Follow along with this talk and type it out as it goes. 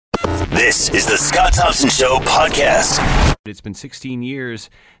This is the Scott Thompson Show podcast. It's been 16 years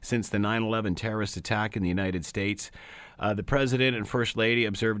since the 9/11 terrorist attack in the United States. The President and First Lady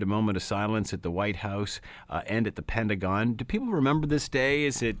observed a moment of silence at the White House and at the Pentagon. Do people remember this day?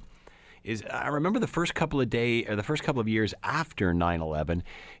 I remember the first couple of years after 9/11,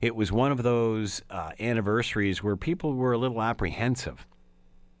 it was one of those anniversaries where people were a little apprehensive.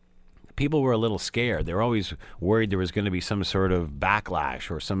 People were a little scared. They were always worried there was going to be some sort of backlash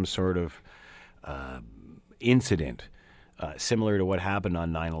or some sort of incident similar to what happened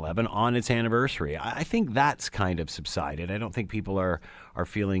on 9/11 on its anniversary. I think that's kind of subsided. I don't think people are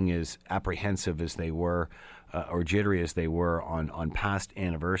feeling as apprehensive as they were or jittery as they were on past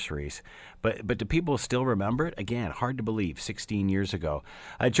anniversaries. But do people still remember it? Again, hard to believe, 16 years ago.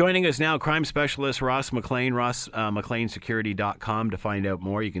 Joining us now, crime specialist Ross McLean, rossmcleansecurity.com to find out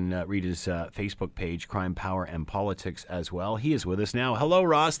more. You can read his Facebook page, Crime, Power, and Politics as well. He is with us now. Hello,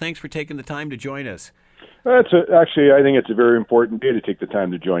 Ross. Thanks for taking the time to join us. Actually, I think it's a very important day to take the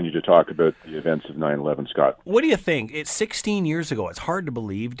time to join you to talk about the events of 9/11, Scott. What do you think? It's 16 years ago. It's hard to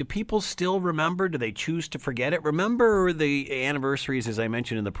believe. Do people still remember? Do they choose to forget it? Remember the anniversaries, as I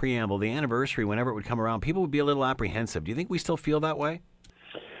mentioned in the preamble, the anniversary, whenever it would come around, people would be a little apprehensive. Do you think we still feel that way?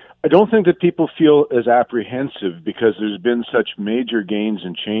 I don't think that people feel as apprehensive because there's been such major gains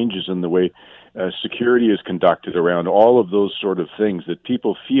and changes in the way security is conducted around all of those sort of things that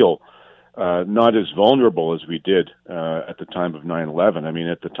people feel not as vulnerable as we did at the time of 9/11. I mean,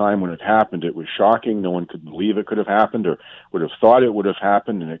 at the time when it happened, it was shocking. No one could believe it could have happened or would have thought it would have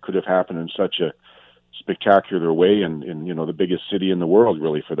happened, and it could have happened in such a spectacular way in the biggest city in the world,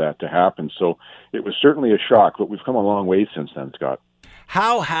 really, for that to happen. So it was certainly a shock, but we've come a long way since then, Scott.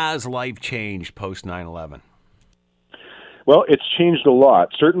 How has life changed post 9/11? Well, it's changed a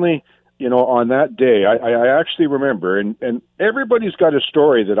lot. Certainly, on that day, I actually remember, and everybody's got a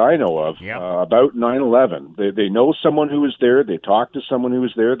story that I know of about 9/11. They know someone who was there, they talked to someone who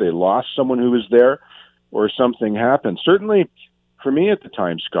was there, they lost someone who was there, or something happened. Certainly, for me at the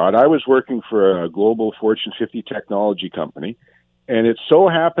time, Scott, I was working for a global Fortune 50 technology company, and it so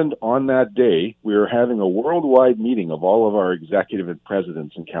happened on that day, we were having a worldwide meeting of all of our executive and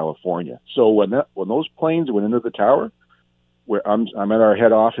presidents in California. So when those planes went into the tower, where I'm at our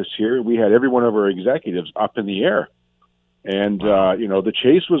head office here, we had every one of our executives up in the air. And, the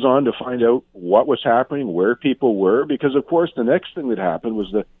chase was on to find out what was happening, where people were, because, of course, the next thing that happened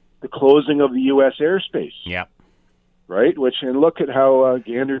was the closing of the U.S. airspace. Yep. Right? And look at how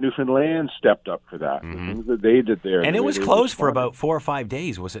Gander, Newfoundland stepped up for that, the things that they did there. And it was closed for about 4 or 5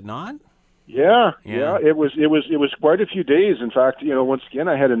 days, was it not? Yeah. It was quite a few days. In fact, once again,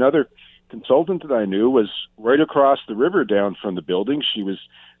 I had another consultant that I knew was right across the river down from the building. She was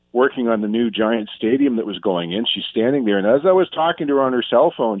working on the new giant stadium that was going in. She's standing there, and as I was talking to her on her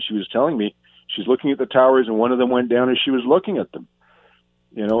cell phone, she was telling me she's looking at the towers, and one of them went down as she was looking at them.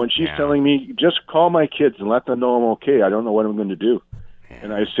 And she's telling me, just call my kids and let them know I'm okay. I don't know what I'm going to do. Yeah.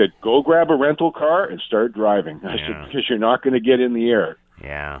 And I said, go grab a rental car and start driving. I said, because you're not going to get in the air.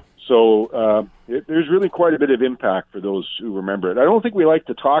 Yeah. So there's really quite a bit of impact for those who remember it. I don't think we like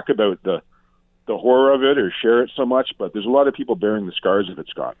to talk about the horror of it or share it so much, but there's a lot of people bearing the scars of it,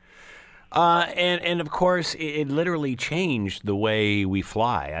 Scott. And of course, it literally changed the way we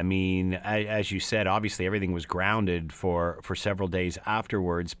fly. I mean, as you said, obviously everything was grounded for several days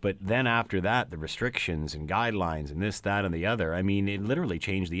afterwards, but then after that, the restrictions and guidelines and this, that, and the other, I mean, it literally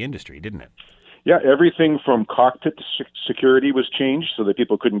changed the industry, didn't it? Yeah, everything from cockpit security was changed so that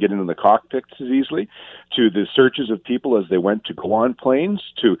people couldn't get into the cockpits as easily, to the searches of people as they went to go on planes,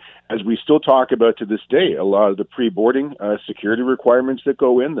 to, as we still talk about to this day, a lot of the pre-boarding security requirements that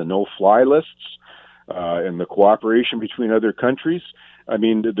go in, the no-fly lists, and the cooperation between other countries. I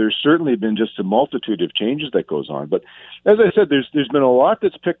mean, there's certainly been just a multitude of changes that goes on. But as I said, there's been a lot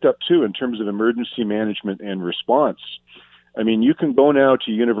that's picked up, too, in terms of emergency management and response. I mean, you can go now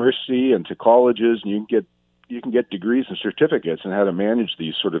to university and to colleges, and you can get degrees and certificates on how to manage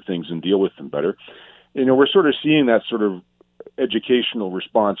these sort of things and deal with them better. We're sort of seeing that sort of educational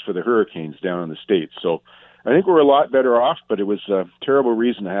response for the hurricanes down in the States. So I think we're a lot better off, but it was a terrible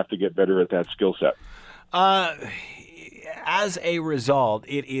reason to have to get better at that skill set. As a result,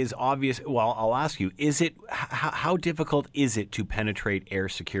 it is obvious. Well, I'll ask you: how difficult is it to penetrate air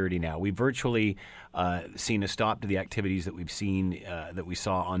security now? We've virtually seen a stop to the activities that we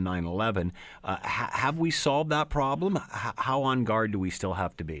saw on 9/11. Have we solved that problem? How on guard do we still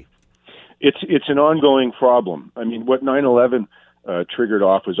have to be? It's an ongoing problem. I mean, what 9/11 triggered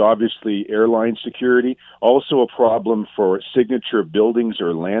off was obviously airline security, also a problem for signature buildings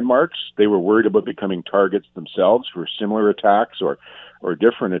or landmarks. They were worried about becoming targets themselves for similar attacks or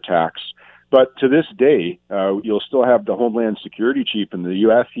different attacks. But to this day, you'll still have the Homeland Security chief in the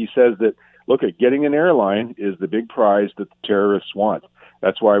U.S. He says that, look, at getting an airline is the big prize that the terrorists want.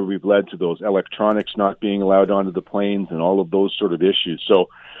 That's why we've led to those electronics not being allowed onto the planes and all of those sort of issues. So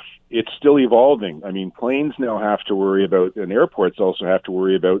it's still evolving. I mean, planes now have to worry about, and airports also have to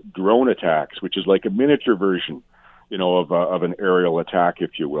worry about drone attacks, which is like a miniature version, of an aerial attack,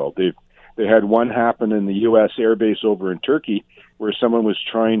 if you will. They had one happen in the U.S. airbase over in Turkey where someone was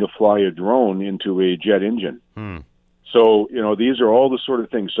trying to fly a drone into a jet engine. So, these are all the sort of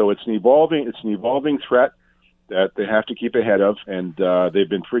things. So it's an evolving threat that they have to keep ahead of, and they've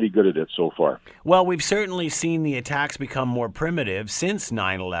been pretty good at it so far. Well, we've certainly seen the attacks become more primitive since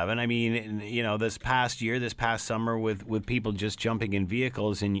 9/11. I mean, this past summer with people just jumping in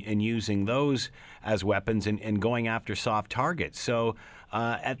vehicles and using those as weapons and going after soft targets. So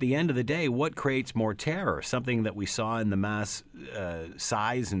at the end of the day, what creates more terror? Something that we saw in the mass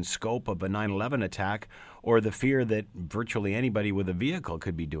size and scope of a 9/11 attack, or the fear that virtually anybody with a vehicle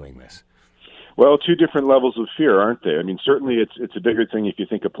could be doing this? Well, two different levels of fear, aren't they? I mean, certainly it's a bigger thing if you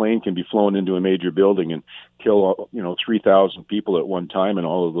think a plane can be flown into a major building and kill 3,000 people at one time and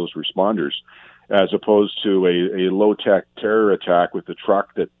all of those responders, as opposed to a low-tech terror attack with a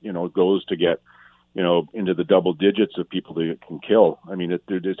truck that goes to get into the double digits of people that it can kill. I mean,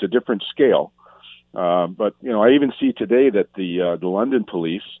 it's a different scale. But I even see today that the London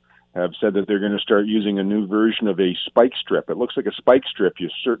police have said that they're going to start using a new version of a spike strip. It looks like a spike strip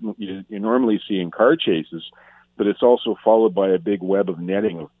you normally see in car chases, but it's also followed by a big web of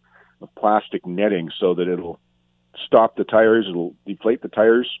netting, of plastic netting, so that it'll stop the tires, it'll deflate the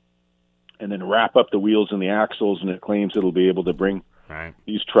tires, and then wrap up the wheels and the axles, and it claims it'll be able to bring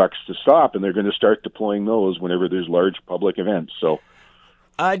these trucks to stop, and they're going to start deploying those whenever there's large public events. So.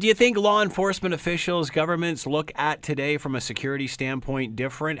 Do you think law enforcement officials, governments look at today from a security standpoint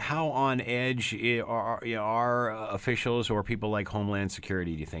different? How on edge are officials or people like Homeland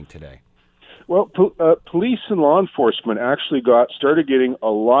Security, do you think, today? Well, police and law enforcement actually started getting a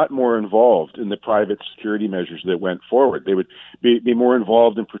lot more involved in the private security measures that went forward. They would be more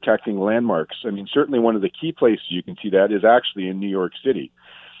involved in protecting landmarks. I mean, certainly one of the key places you can see that is actually in New York City.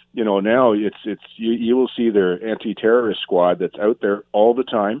 Now you will see their anti-terrorist squad that's out there all the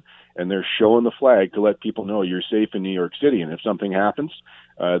time, and they're showing the flag to let people know you're safe in New York City, and if something happens,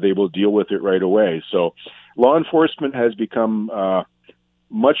 they will deal with it right away. So law enforcement has become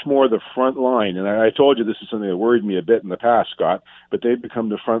much more the front line, and I told you this is something that worried me a bit in the past, Scott, but they've become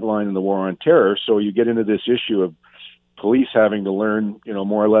the front line in the war on terror, so you get into this issue of police having to learn,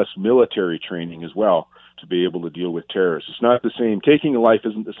 more or less military training as well to be able to deal with terrorists. It's not the same. Taking a life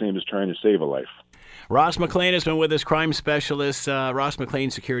isn't the same as trying to save a life. Ross McLean has been with us, crime specialist,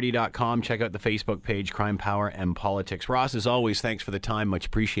 rossmcleansecurity.com. Check out the Facebook page, Crime, Power, and Politics. Ross, as always, thanks for the time. Much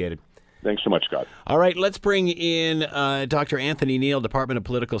appreciated. Thanks so much, Scott. All right, let's bring in Dr. Anthony Neal, Department of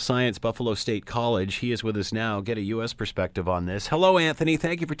Political Science, Buffalo State College. He is with us now. Get a U.S. perspective on this. Hello, Anthony.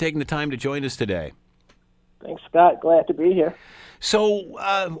 Thank you for taking the time to join us today. Thanks, Scott. Glad to be here. So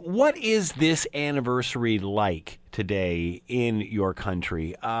what is this anniversary like today in your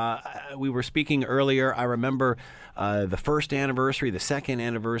country? We were speaking earlier. I remember the first anniversary, the second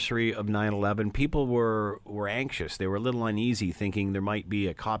anniversary of 9/11. People were anxious. They were a little uneasy, thinking there might be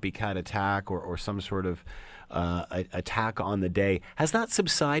a copycat attack or some sort of attack on the day. Has that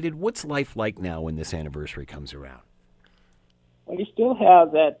subsided? What's life like now when this anniversary comes around? Well, you still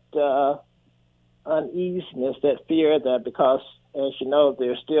have that uneasiness, that fear that because, as you know,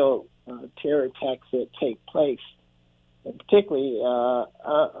 there's still terror attacks that take place. And particularly,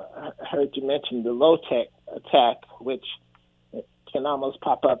 I heard you mention the low-tech attack, which can almost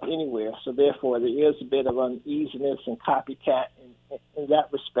pop up anywhere. So therefore, there is a bit of uneasiness and copycat in that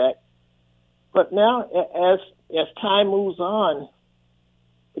respect. But now, as time moves on,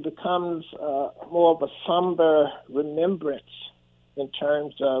 it becomes more of a somber remembrance in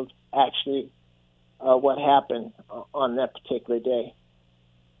terms of actually what happened on that particular day.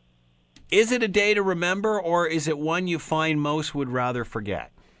 Is it a day to remember, or is it one you find most would rather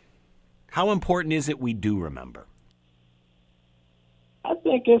forget? How important is it we do remember? I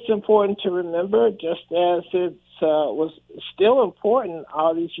think it's important to remember, just as it was still important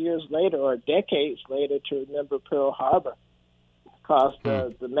all these years later or decades later to remember Pearl Harbor, because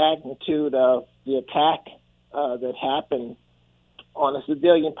the magnitude of the attack that happened on a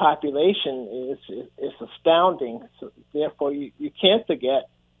civilian population is astounding. So therefore, you can't forget,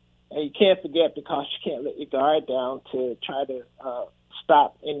 and you can't forget because you can't let your guard down to try to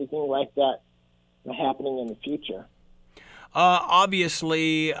stop anything like that from happening in the future.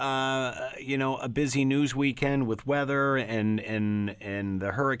 Obviously, a busy news weekend with weather and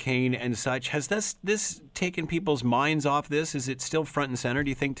the hurricane and such. Has this taken people's minds off this? Is it still front and center, do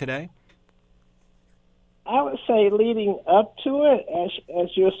you think, today? I would say leading up to it,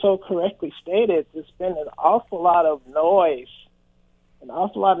 as you so correctly stated, there's been an awful lot of noise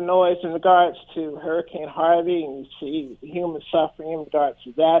in regards to Hurricane Harvey, and you see the human suffering in regards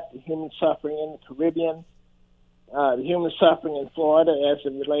to that, the human suffering in the Caribbean, the human suffering in Florida as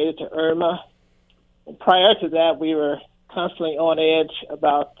it related to Irma. And prior to that, we were constantly on edge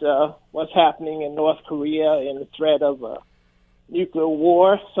about what's happening in North Korea and the threat of nuclear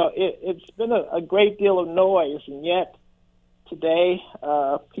war. So it's been a great deal of noise, and yet today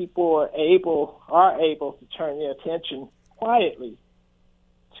people are able to turn their attention quietly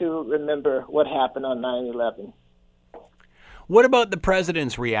to remember what happened on 9/11. What about the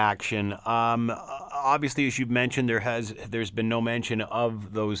president's reaction? Obviously, as you've mentioned, there's been no mention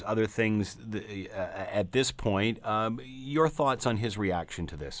of those other things at this point. Your thoughts on his reaction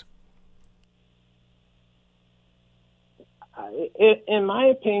to this? In my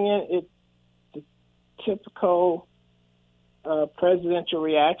opinion, it's the typical presidential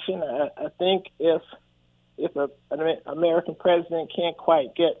reaction. I think if an American president can't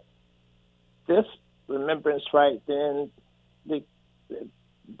quite get this remembrance right, then they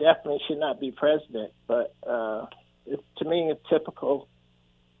definitely should not be president. But to me, it's typical,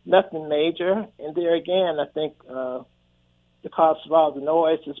 nothing major. And there again, I think because of all the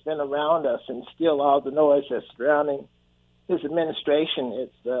noise that's been around us and still all the noise that's surrounding his administration,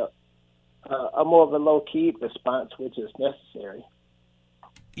 it's a more of a low-key response, which is necessary.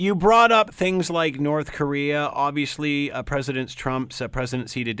 You brought up things like North Korea. Obviously, President Trump's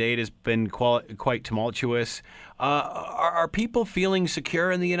presidency to date has been quite tumultuous. Are people feeling secure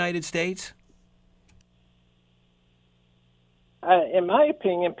in the United States? In my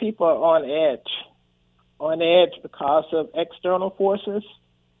opinion, people are on edge because of external forces,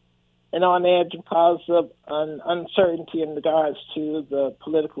 and on edge because of uncertainty in regards to the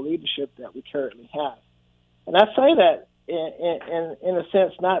political leadership that we currently have. And I say that in a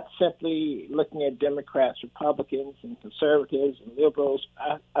sense, not simply looking at Democrats, Republicans, and conservatives and liberals.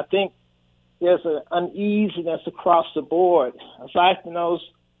 I think there's an uneasiness across the board. Aside from those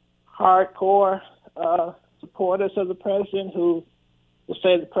hardcore supporters of the president who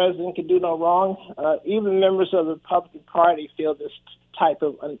say the president can do no wrong, even members of the Republican Party feel this type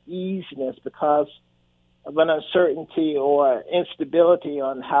of uneasiness because of an uncertainty or instability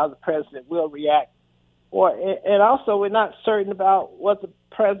on how the president will react. And also, we're not certain about what the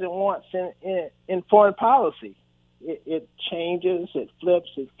president wants in foreign policy. It changes, it flips,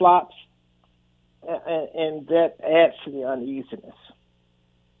 it flops, and that adds to the uneasiness.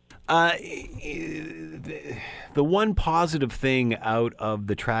 The one positive thing out of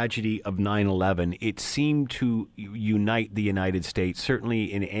the tragedy of 9/11, it seemed to unite the United States,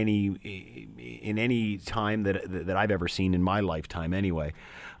 certainly in any time that I've ever seen in my lifetime anyway.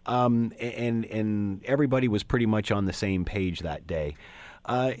 And everybody was pretty much on the same page that day.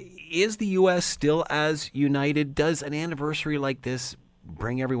 Is the U.S. still as united? Does an anniversary like this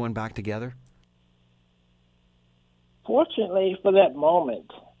bring everyone back together? Fortunately for that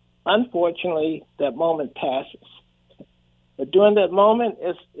moment. Unfortunately, that moment passes. But during that moment,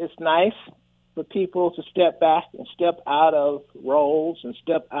 it's nice for people to step back and step out of roles and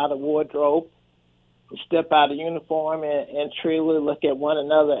step out of wardrobe, and step out of uniform and truly look at one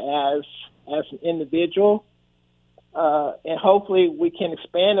another as an individual. And hopefully we can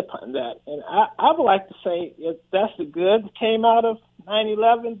expand upon that. And I would like to say that's the good that came out of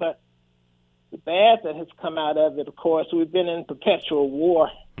 9/11, but the bad that has come out of it, of course, we've been in perpetual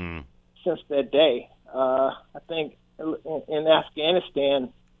war since that day. I think in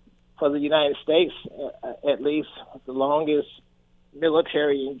Afghanistan, for the United States, at least, the longest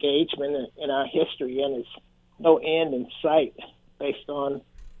military engagement in our history, and it's no end in sight based on,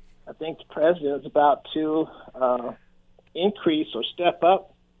 I think the president is about to increase or step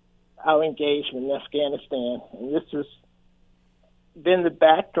up our engagement in Afghanistan. And this has been the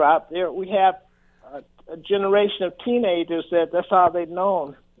backdrop. There we have a generation of teenagers that's all they've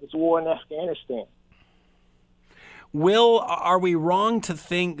known is war in Afghanistan. Will, are we wrong to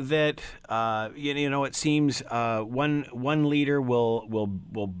think that it seems one leader will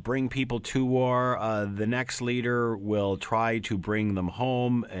bring people to war, the next leader will try to bring them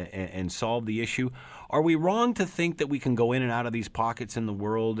home and solve the issue? Are we wrong to think that we can go in and out of these pockets in the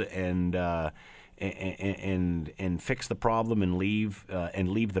world and and fix the problem and leave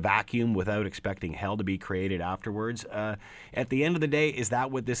the vacuum without expecting hell to be created afterwards. At the end of the day, is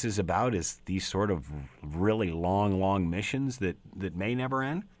that what this is about? Is these sort of really long missions that may never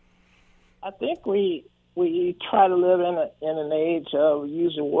end? I think we try to live in an age of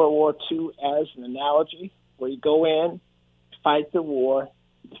using World War II as an analogy, where you go in, fight the war,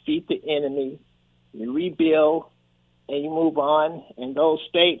 defeat the enemy, you rebuild, and you move on. And those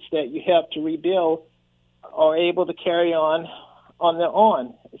states that you help to rebuild are able to carry on their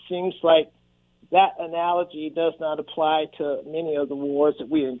own. It seems like that analogy does not apply to many of the wars that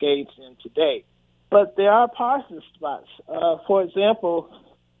we engage in today. But there are positive spots. For example,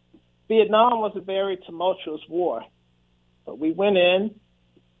 Vietnam was a very tumultuous war. But we went in,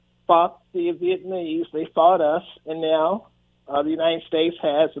 fought the Vietnamese, they fought us, and now the United States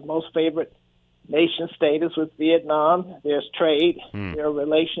has the most favored nation status with Vietnam. There's trade, there are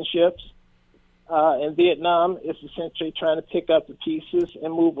relationships, and Vietnam is essentially trying to pick up the pieces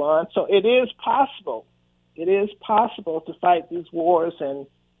and move on. So it is possible. It is possible to fight these wars and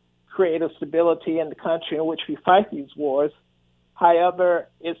create a stability in the country in which we fight these wars. However,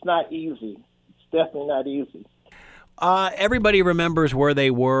 it's not easy. It's definitely not easy. Everybody remembers where they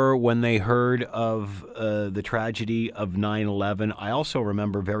were when they heard of the tragedy of 9/11. I also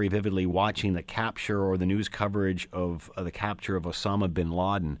remember very vividly watching the capture or the news coverage of the capture of Osama bin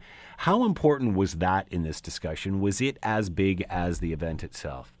Laden. How important was that in this discussion? Was it as big as the event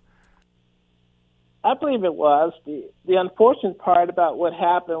itself? I believe it was. The unfortunate part about what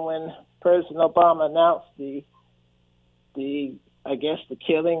happened when President Obama announced the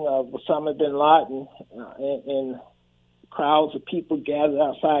killing of Osama bin Laden and crowds of people gathered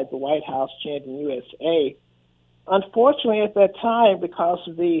outside the White House chanting USA. Unfortunately, at that time, because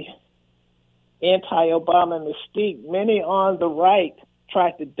of the anti-Obama mystique, many on the right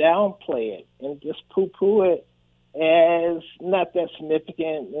tried to downplay it and just poo-poo it as not that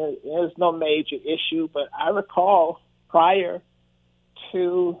significant. There's no major issue. But I recall prior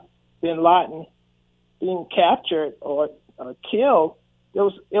to bin Laden being captured or killed, it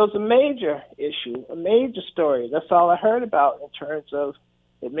was a major issue, a major story. That's all I heard about in terms of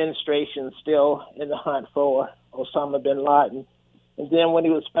administration still in the hunt for Osama bin Laden. And then when he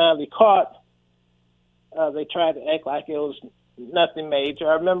was finally caught, they tried to act like it was nothing major.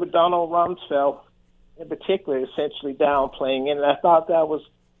 I remember Donald Rumsfeld in particular essentially downplaying it, and I thought that was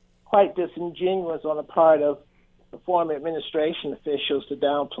quite disingenuous on the part of the former administration officials to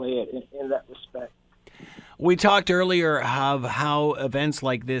downplay it in that respect. We talked earlier of how events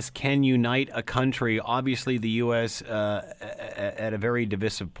like this can unite a country. Obviously, the U.S. At a very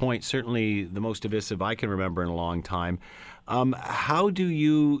divisive point, certainly the most divisive I can remember in a long time. How do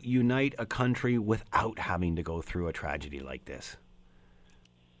you unite a country without having to go through a tragedy like this?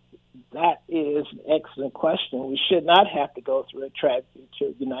 That is an excellent question. We should not have to go through a tragedy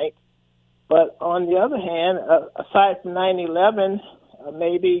to unite. But on the other hand, aside from 9/11,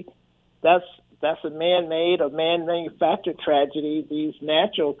 maybe that's a man-made or man-manufactured tragedy. These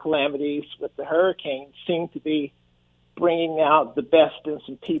natural calamities with the hurricanes seem to be bringing out the best in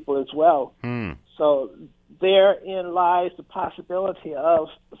some people as well. So therein lies the possibility of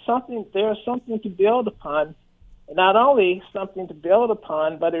something. There's something to build upon. And not only something to build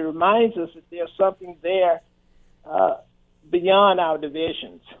upon, but it reminds us that there's something there beyond our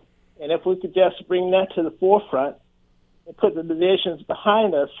divisions. And if we could just bring that to the forefront and put the divisions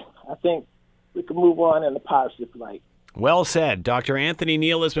behind us, I think we can move on in a positive light. Well said. Dr. Anthony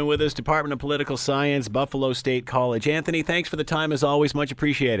Neal has been with us, Department of Political Science, Buffalo State College. Anthony, thanks for the time as always. Much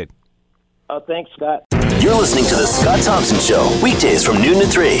appreciated. Thanks, Scott. You're listening to The Scott Thompson Show, weekdays from noon to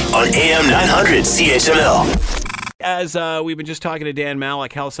 3 on AM 900 CHML. As we've been just talking to Dan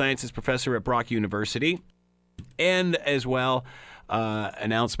Malek, health sciences professor at Brock University, and as well,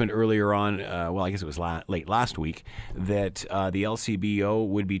 announcement earlier on, I guess it was late last week, that the LCBO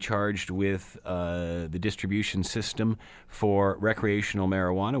would be charged with the distribution system for recreational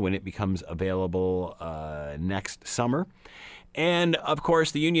marijuana when it becomes available next summer. And, of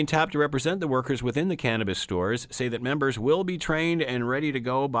course, the union tapped to represent the workers within the cannabis stores say that members will be trained and ready to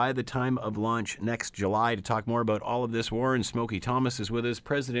go by the time of launch next July. To talk more about all of this, Warren Smokey Thomas is with us,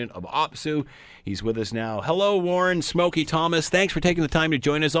 president of OPSEU. He's with us now. Hello, Warren Smokey Thomas. Thanks for taking the time to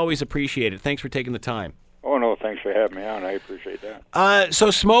join us. Always appreciate it. Thanks for taking the time. Oh, no, thanks for having me on. I appreciate that. So,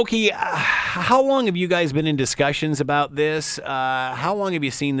 Smokey, how long have you guys been in discussions about this? How long have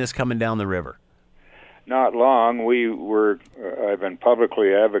you seen this coming down the river? Not long. I've been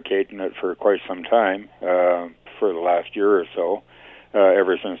publicly advocating it for quite some time, for the last year or so,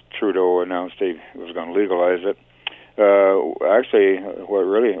 ever since Trudeau announced he was going to legalize it. Actually,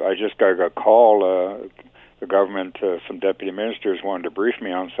 I just got a call. The government, some deputy ministers wanted to brief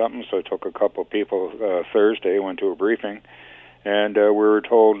me on something, so I took a couple of people Thursday, went to a briefing, and we were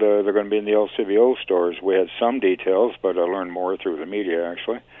told they're going to be in the LCBO stores. We had some details, but I learned more through the media,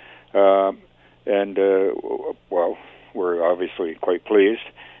 actually. Well, we're obviously quite pleased,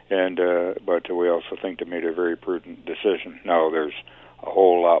 but we also think they made a very prudent decision. Now, there's a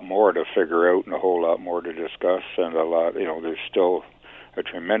whole lot more to figure out and a whole lot more to discuss, and there's still a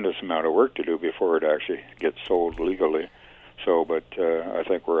tremendous amount of work to do before it actually gets sold legally. So, but I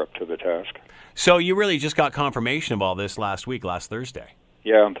think we're up to the task. So you really just got confirmation of all this last Thursday?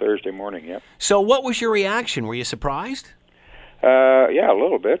 Yeah, on Thursday morning, yeah. So what was your reaction? Were you surprised? Yeah, a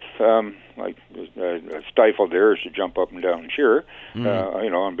little bit. Stifled there is to jump up and down and cheer,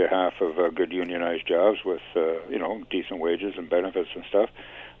 on behalf of good unionized jobs with, decent wages and benefits and stuff.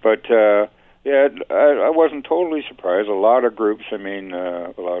 But, I wasn't totally surprised. A lot of groups, a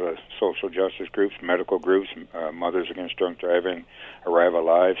lot of social justice groups, medical groups, Mothers Against Drunk Driving, Arrive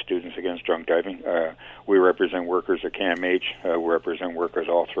Alive, Students Against Drunk Driving. We represent workers at CAMH. We represent workers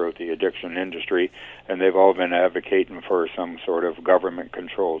all throughout the addiction industry, and they've all been advocating for some sort of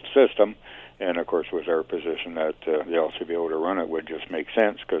government-controlled system. And, of course, with our position that the LCBO to run it would just make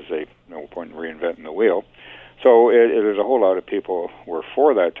sense because there's no point in reinventing the wheel. So there's a whole lot of people were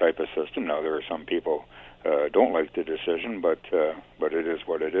for that type of system. Now, there are some people don't like the decision, but it is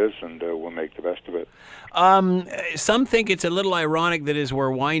what it is, and we'll make the best of it. Some think it's a little ironic that as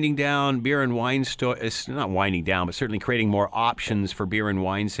we're winding down beer and wine stores, not winding down, but certainly creating more options for beer and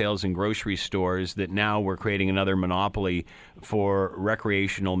wine sales in grocery stores, that now we're creating another monopoly for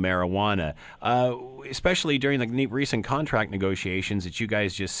recreational marijuana, especially during the recent contract negotiations that you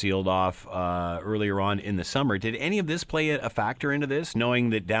guys just sealed off earlier on in the summer. Did any of this play a factor into this, knowing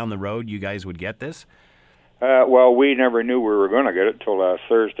that down the road you guys would get this? Well, we never knew we were going to get it till last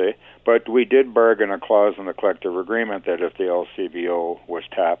Thursday, but we did bargain a clause in the collective agreement that if the LCBO was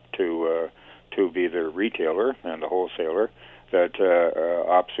tapped to be the retailer and the wholesaler, that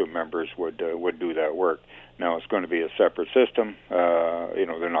OPSU members would do that work. Now, it's going to be a separate system.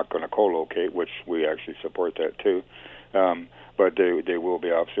 They're not going to co-locate, which we actually support that too. But they will be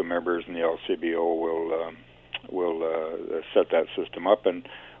OPSU members, and the LCBO will set that system up, and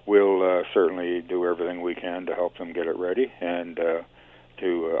we'll certainly do everything we can to help them get it ready. And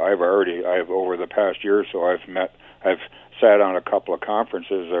I've over the past year or so, I've sat on a couple of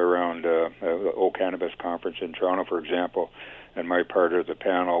conferences around the O Cannabis Conference in Toronto, for example, and my part of the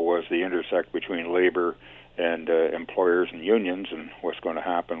panel was the intersect between labor and employers and unions, and what's going to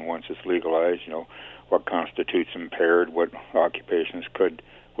happen once it's legalized. What constitutes impaired, what occupations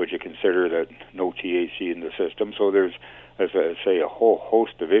would you consider that no THC in the system. So there's, as I say, a whole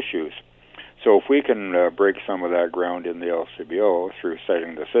host of issues. So if we can break some of that ground in the LCBO through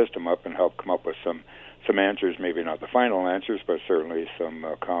setting the system up and help come up with some answers, maybe not the final answers, but certainly some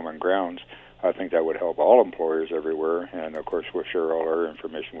common grounds, I think that would help all employers everywhere. And, of course, we'll share all our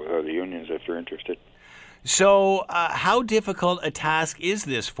information with other unions if they're interested. So how difficult a task is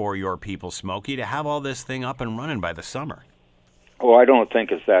this for your people, Smokey, to have all this thing up and running by the summer? Oh, I don't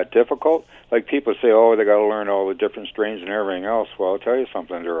think it's that difficult. Like people say, they got to learn all the different strains and everything else. Well, I'll tell you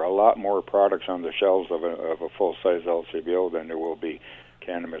something. There are a lot more products on the shelves of a full-size LCBO than there will be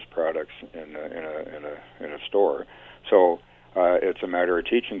cannabis products in a store. So it's a matter of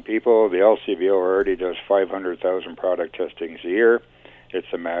teaching people. The LCBO already does 500,000 product testings a year. It's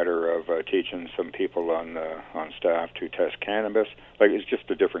a matter of teaching some people on staff to test cannabis. It's just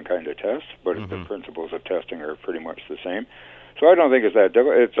a different kind of test, but the principles of testing are pretty much the same. So I don't think it's that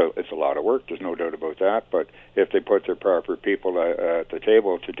difficult. It's a lot of work. There's no doubt about that. But if they put their proper people at the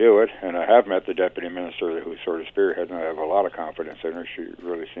table to do it, and I have met the deputy minister who sort of spearheaded, and I have a lot of confidence in her. She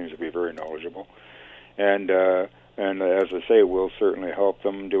really seems to be very knowledgeable. And as I say, we'll certainly help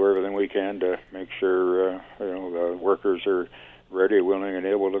them do everything we can to make sure the workers are ready, willing, and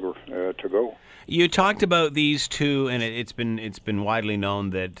able to go. You talked about these two, and it's been widely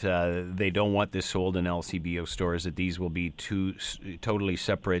known that they don't want this sold in LCBO stores, that these will be two totally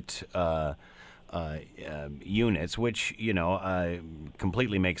separate units, which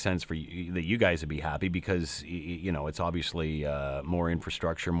completely makes sense for you, that you guys would be happy because it's obviously more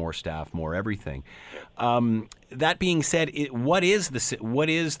infrastructure, more staff, more everything. That being said, what is the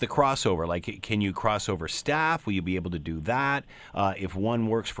crossover? Like, can you cross over staff? Will you be able to do that? If one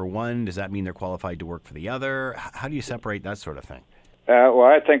works for one, does that mean they're qualified to work for the other? How do you separate that sort of thing? Well,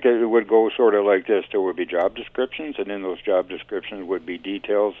 I think it would go sort of like this. There would be job descriptions, and in those job descriptions would be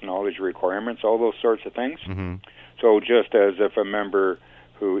details, knowledge requirements, all those sorts of things. Mm-hmm. So just as if a member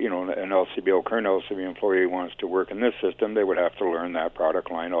who, an LCBO, current LCBO employee wants to work in this system, they would have to learn that product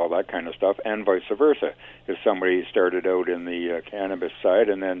line, all that kind of stuff, and vice versa. If somebody started out in the cannabis side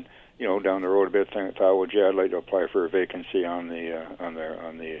and then, down the road a bit, thought, well, gee, I'd like to apply for a vacancy on the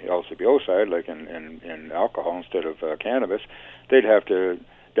LCBO side, like in alcohol instead of cannabis, they'd have to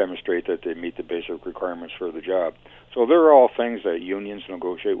demonstrate that they meet the basic requirements for the job. So there are all things that unions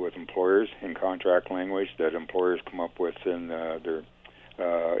negotiate with employers in contract language that employers come up with in their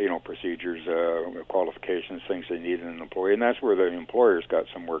procedures, qualifications, things they need in an employee, and that's where the employers got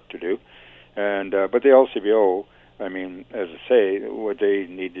some work to do. And but the LCBO, I mean, as I say, what they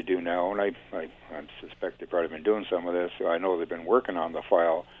need to do now, and I suspect they've probably been doing some of this. I know they've been working on the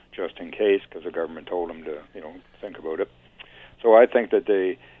file just in case, because the government told them to, think about it. So I think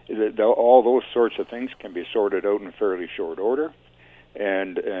that all those sorts of things can be sorted out in fairly short order,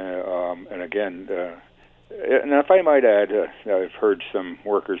 and again. And if I might add, I've heard some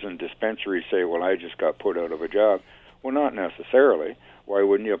workers in dispensaries say, well, I just got put out of a job. Well, not necessarily. Why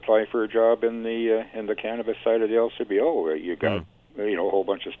wouldn't you apply for a job in the cannabis side of the LCBO? You got a whole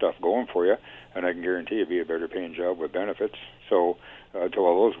bunch of stuff going for you, and I can guarantee you it'd be a better paying job with benefits. So to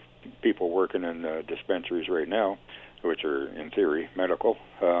all those people working in dispensaries right now, which are in theory medical,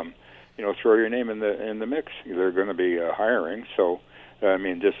 throw your name in the mix. They're going to be hiring. So I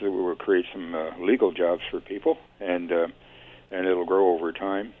mean, this will create some legal jobs for people, and it'll grow over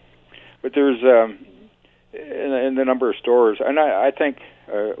time. But there's in the number of stores, and I think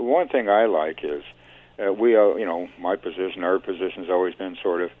one thing I like is my position, our position has always been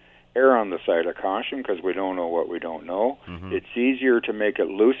sort of err on the side of caution, because we don't know what we don't know. Mm-hmm. It's easier to make it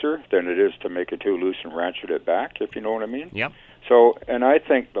looser than it is to make it too loose and ratchet it back, if you know what I mean. Yep. So, and I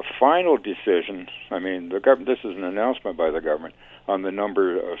think the final decision, I mean, the government, this is an announcement by the government on the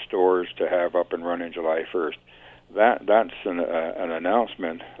number of stores to have up and running July 1st. That's an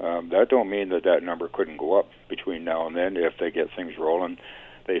announcement. That don't mean that number couldn't go up between now and then if they get things rolling.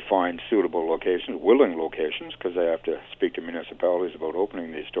 They find suitable locations, willing locations, because they have to speak to municipalities about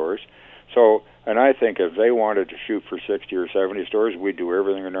opening these stores. So, and I think if they wanted to shoot for 60 or 70 stores, we'd do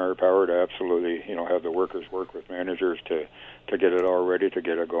everything in our power to absolutely, have the workers work with managers to get it all ready, to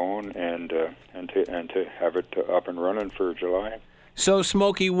get it going, and to have it up and running for July. So,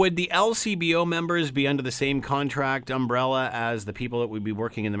 Smokey, would the LCBO members be under the same contract umbrella as the people that would be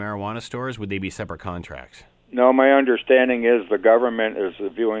working in the marijuana stores? Would they be separate contracts? No, my understanding is the government is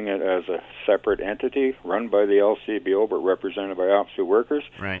viewing it as a separate entity run by the LCBO but represented by OPSEU workers.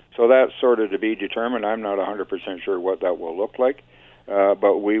 Right. So that's sort of to be determined. I'm not 100% sure what that will look like.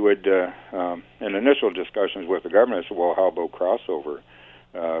 But we would, in initial discussions with the government, say, well, how about crossover?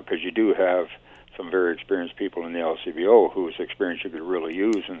 Because you do have some very experienced people in the LCBO whose experience you could really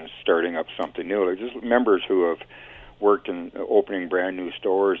use in starting up something new. Like just members who have worked in opening brand new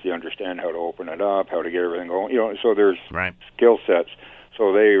stores, they understand how to open it up, how to get everything going. So there's skill sets.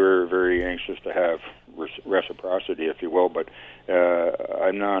 So they were very anxious to have reciprocity, if you will. But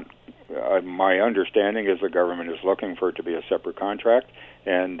my understanding is the government is looking for it to be a separate contract.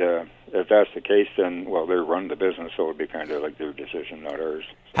 And if that's the case, then, well, they run the business, so it would be kind of like their decision, not ours.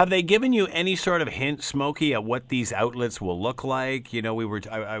 Have they given you any sort of hint, Smokey, at what these outlets will look like?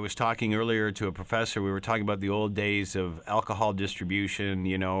 I was talking earlier to a professor. We were talking about the old days of alcohol distribution,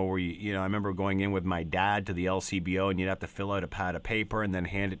 where I remember going in with my dad to the LCBO, and you'd have to fill out a pad of paper and then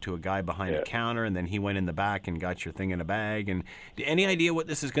hand it to a guy behind the counter, and then he went in the back and got your thing in a bag. And any idea what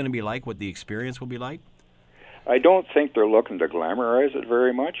this is going to be like, what the experience will be like? I don't think they're looking to glamorize it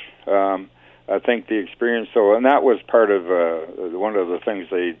very much. I think the experience, and that was part of one of the things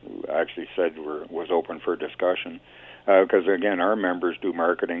they actually said was open for discussion. Because, again, our members do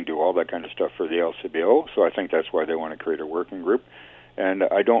marketing, do all that kind of stuff for the LCBO, so I think that's why they want to create a working group. And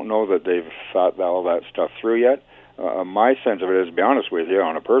I don't know that they've thought all that stuff through yet. My sense of it is, to be honest with you,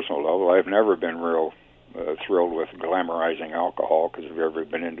 on a personal level, I've never been real thrilled with glamorizing alcohol, because if you've ever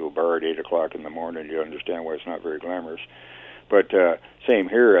been into a bar at 8 o'clock in the morning, you understand why it's not very glamorous. But same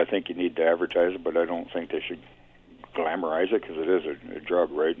here, I think you need to advertise it, but I don't think they should glamorize it, because it is a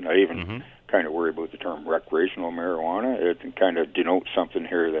drug, right? And I even kind of worry about the term recreational marijuana. It kind of denotes something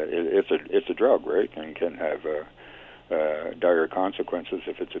here that it's a drug, right, and can have dire consequences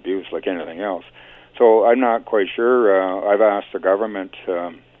if it's abused, like anything else. So I'm not quite sure. I've asked the government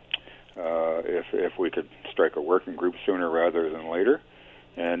if we could strike a working group sooner rather than later,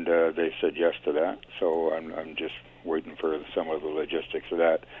 and they said yes to that. So I'm just waiting for some of the logistics of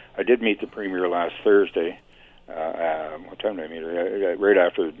that. I did meet the Premier last Thursday. What time did I meet her? Right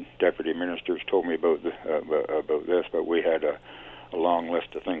after the deputy ministers told me about this, but we had a long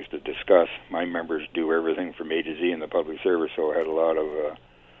list of things to discuss. My members do everything from A to Z in the public service, so I had a lot of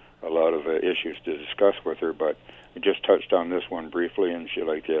a lot of issues to discuss with her, but we just touched on this one briefly, and she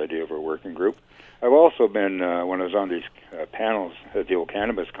liked the idea of a working group. I've also been, when I was on these panels at the old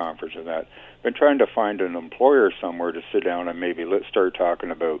cannabis conference and that, been trying to find an employer somewhere to sit down and maybe let's start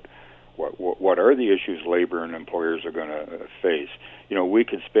talking about what are the issues labor and employers are going to face. You know, we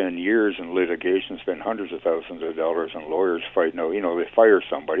could spend years in litigation, spend hundreds of thousands of dollars on lawyers fighting. They fire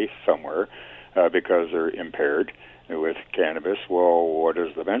somebody somewhere because they're impaired with cannabis. Well, what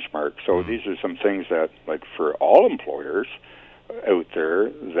is the benchmark? So these are some things that, like, for all employers out there,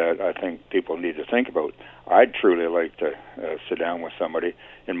 that I think people need to think about. I'd truly like to sit down with somebody.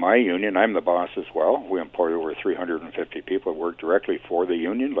 In my union, I'm the boss as well. We employ over 350 people that work directly for the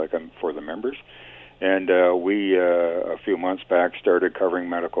union, like I'm for the members. And we, a few months back, started covering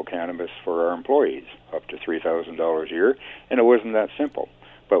medical cannabis for our employees, up to $3,000 a year. And it wasn't that simple.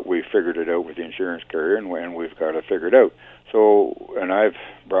 But we figured it out with the insurance carrier, and we've got it figured out. So, and I've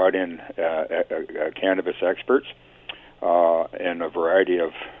brought in cannabis experts and a variety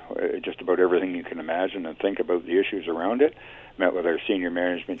of just about everything you can imagine and think about the issues around it. Met with our senior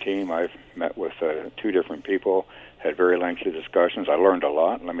management team. I've met with 2 different people, had very lengthy discussions. I learned a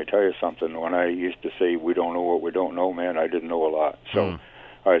lot. Let me tell you something. When I used to say we don't know what we don't know, man, I didn't know a lot. So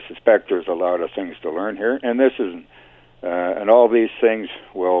I suspect there's a lot of things to learn here. And this is, and all these things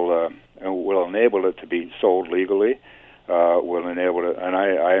will enable it to be sold legally. Will enable it, and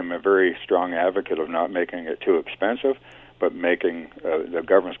I am a very strong advocate of not making it too expensive, but making the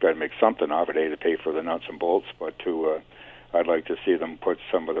government's got to make something of it, to pay for the nuts and bolts, but I'd like to see them put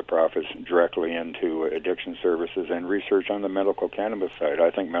some of the profits directly into addiction services and research on the medical cannabis side.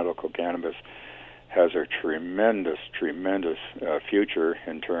 I think medical cannabis has a tremendous future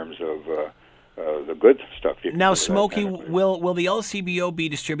in terms of the good stuff. Now, Smokey, will the LCBO be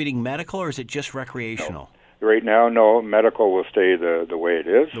distributing medical, or is it just recreational? No. Right now, no. Medical will stay the way it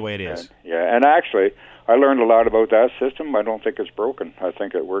is. The way it is. And actually, I learned a lot about that system. I don't think it's broken. I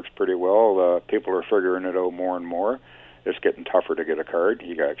think it works pretty well. People are figuring it out more and more. It's getting tougher to get a card.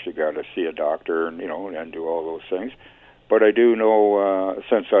 You actually got to see a doctor and do all those things. But I do know,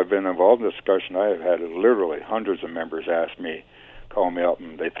 since I've been involved in the discussion, I have had literally hundreds of members call me up,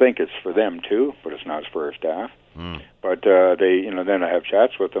 and they think it's for them too, but it's not for our staff. But they, then I have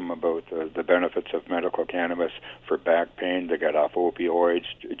chats with them about the benefits of medical cannabis for back pain. They got off opioids.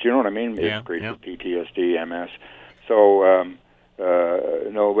 Do you know what I mean? Yeah, it's great for PTSD, MS. So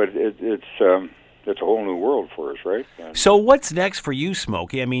no, but it's a whole new world for us, right? And so what's next for you,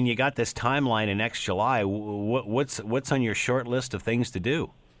 Smokey? I mean, you got this timeline in next July. What's on your short list of things to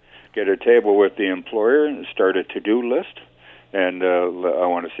do? Get a table with the employer and start a to-do list. And I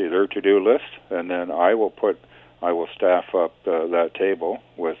want to see their to-do list, and then I will staff up that table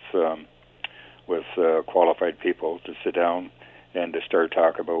with qualified people to sit down and to start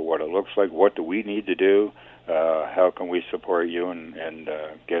talk about what it looks like. What do we need to do? How can we support you in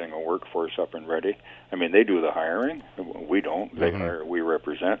getting a workforce up and ready? I mean, they do the hiring. We don't. They hire. We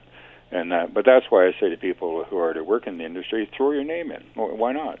represent. But that's why I say to people who are to work in the industry, throw your name in. Well,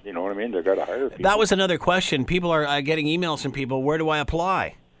 why not? You know what I mean? They've got to hire people. That was another question. People are getting emails from people. Where do I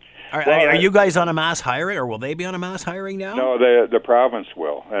apply? Are you guys on a mass hiring, or will they be on a mass hiring now? No, the province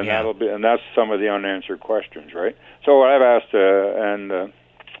will, and that's some of the unanswered questions, right? So I've asked, and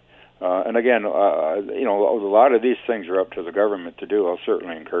again, a lot of these things are up to the government to do. I'll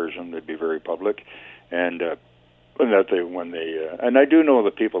certainly encourage them to be very public, and and I do know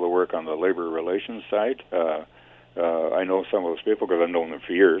the people that work on the labor relations side. I know some of those people because I've known them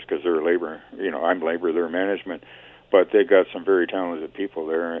for years because they're labor. I'm labor, they're management, but they've got some very talented people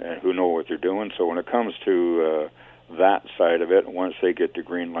there and who know what they're doing. So when it comes to that side of it, once they get the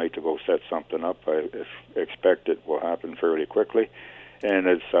green light to go set something up, I expect it will happen fairly quickly. And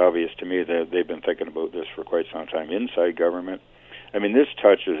it's obvious to me that they've been thinking about this for quite some time inside government. I mean, this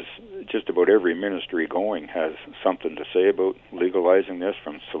touches just about every ministry going has something to say about legalizing this,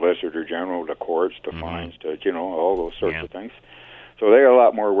 from Solicitor General to courts to fines to, all those sorts of things. So they got a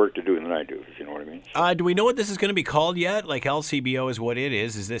lot more work to do than I do, if you know what I mean. Do we know what this is going to be called yet? Like LCBO is what it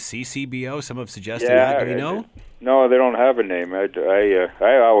is. Is this CCBO? Some have suggested that. Do we know? No, they don't have a name.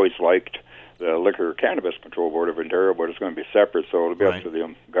 I always liked the Liquor Cannabis Control Board of Ontario, but it's going to be separate, so it'll be up to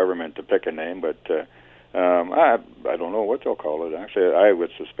the government to pick a name. But I don't know what they'll call it. Actually, I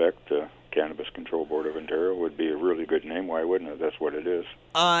would suspect Cannabis Control Board of Ontario would be a really good name. Why wouldn't it? That's what it is.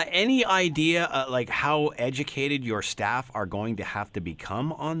 Any idea, like, how educated your staff are going to have to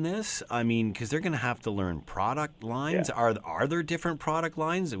become on this? I mean, because they're going to have to learn product lines. Yeah. Are there different product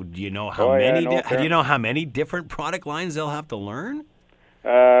lines? Do you know how many? Do you know how many different product lines they'll have to learn?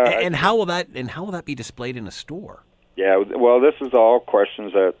 And how will that be displayed in a store? Yeah, well, this is all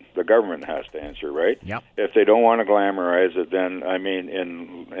questions that the government has to answer, right? Yep. If they don't want to glamorize it, then, I mean,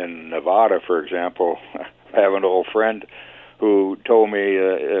 in Nevada, for example, I have an old friend who told me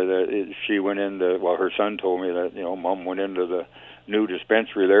that she went into, well, her son told me that, Mom went into the new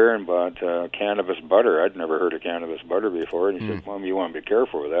dispensary there and bought cannabis butter. I'd never heard of cannabis butter before. And he said, Mom, you want to be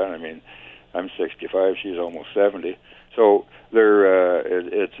careful with that. I mean, I'm 65, she's almost 70. So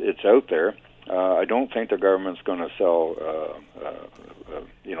it's out there. I don't think the government's going to sell,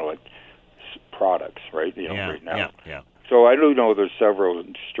 like products, right? Right now. Yeah. So I do know there's several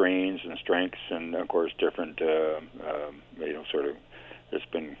strains and strengths, and of course different, sort of, it's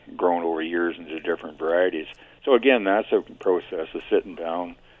been grown over years into different varieties. So again, that's a process of sitting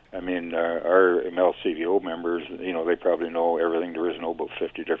down. I mean, our MLCVO members, they probably know everything there is to know about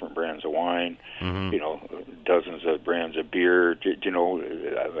 50 different brands of wine, dozens of brands of beer,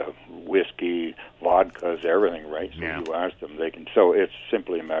 whiskey, vodkas, everything, right? So you ask them, they can. So it's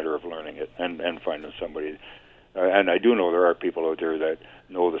simply a matter of learning it and finding somebody. And I do know there are people out there that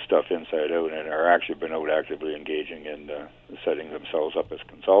know the stuff inside out and are actually been out actively engaging in setting themselves up as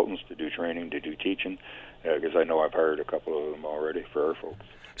consultants to do training, to do teaching, because I know I've hired a couple of them already for our folks.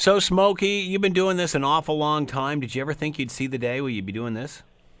 So, Smokey, you've been doing this an awful long time. Did you ever think you'd see the day where you'd be doing this?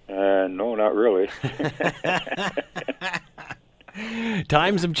 No, not really.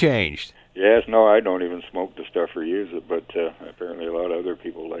 Times have changed. Yes, no, I don't even smoke the stuff or use it, but apparently a lot of other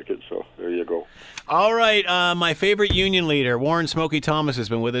people like it, so there you go. All right, my favorite union leader, Warren Smokey Thomas, has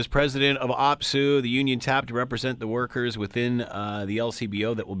been with us, president of OPSU, the union tapped to represent the workers within the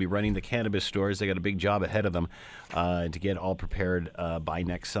LCBO that will be running the cannabis stores. They got a big job ahead of them to get all prepared by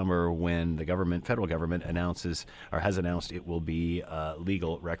next summer when the federal government has announced it will be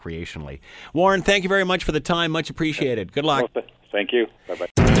legal recreationally. Warren, thank you very much for the time. Much appreciated. Good luck. Thank you. Bye-bye.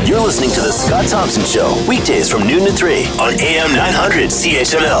 You're listening to The Scott Thompson Show, weekdays from noon to 3 on AM 900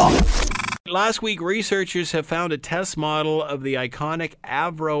 CHML. Last week, researchers have found a test model of the iconic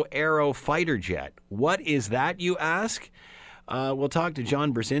Avro Arrow fighter jet. What is that, you ask? We'll talk to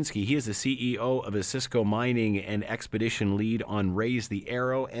John Brzezinski. He is the CEO of Osisko Mining and expedition lead on Raise the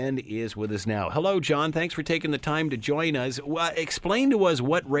Arrow and is with us now. Hello, John. Thanks for taking the time to join us. Explain to us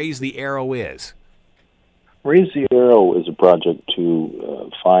what Raise the Arrow is. Raise the Arrow is a project to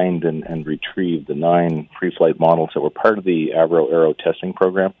find and retrieve the 9 free-flight models that were part of the Avro Arrow testing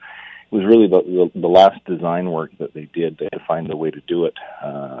program. It was really the last design work that they did. They had to find a way to do it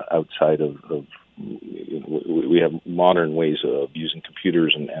outside of we have modern ways of using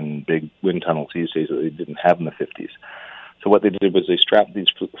computers and big wind tunnels these days that they didn't have in the 50s. So what they did was they strapped these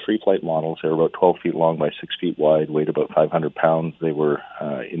free-flight models. They were about 12 feet long by 6 feet wide, weighed about 500 pounds. They were,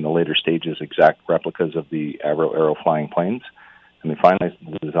 in the later stages, exact replicas of the Avro Arrow flying planes. And they finally,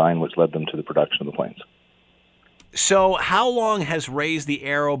 the design which led them to the production of the planes. So how long has Raise the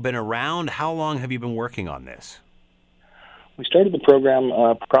Arrow been around? How long have you been working on this? We started the program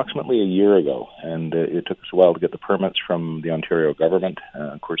approximately a year ago, and it took us a while to get the permits from the Ontario government.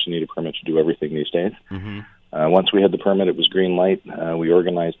 Of course, you need a permit to do everything these days. Mm-hmm. Once we had the permit, it was green light. We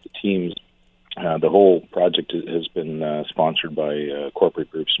organized the teams. The whole project has been sponsored by corporate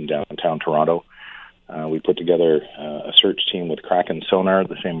groups from downtown Toronto. We put together a search team with Kraken Sonar,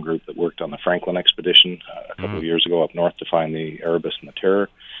 the same group that worked on the Franklin expedition a couple of years ago up north to find the Erebus and the Terror.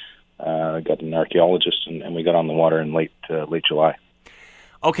 Got an archaeologist, and we got on the water in late July.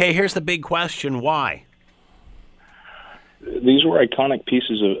 Okay, here's the big question. Why? These were iconic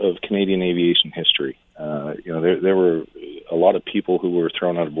pieces of Canadian aviation history. There were a lot of people who were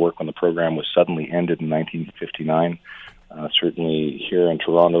thrown out of work when the program was suddenly ended in 1959. Certainly here in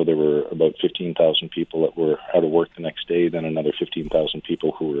Toronto, there were about 15,000 people that were out of work the next day, then another 15,000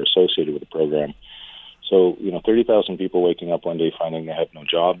 people who were associated with the program. So, 30,000 people waking up one day finding they had no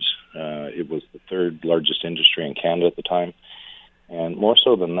jobs. It was the third largest industry in Canada at the time. And more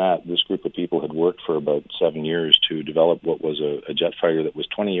so than that, this group of people had worked for about 7 years to develop what was a jet fighter that was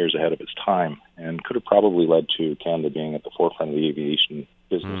 20 years ahead of its time and could have probably led to Canada being at the forefront of the aviation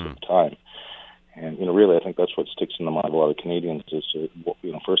business at the time. And, really, I think that's what sticks in the mind of a lot of Canadians is,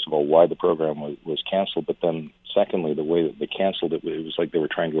 first of all, why the program was canceled, but then secondly, the way that they canceled it, it was like they were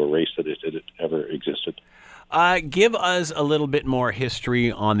trying to erase that it ever existed. Give us a little bit more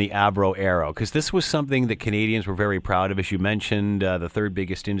history on the Avro Arrow, because this was something that Canadians were very proud of. As you mentioned, the third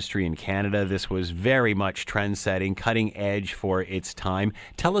biggest industry in Canada. This was very much trend-setting, cutting edge for its time.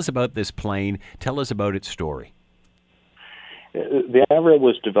 Tell us about this plane. Tell us about its story. The Avro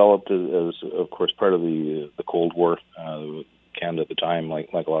was developed as, of course, part of the Cold War. Canada at the time, like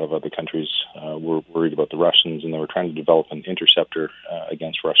a lot of other countries, were worried about the Russians, and they were trying to develop an interceptor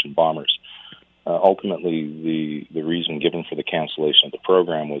against Russian bombers. Ultimately, the reason given for the cancellation of the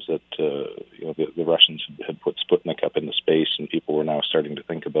program was that the Russians had put Sputnik up into space, and people were now starting to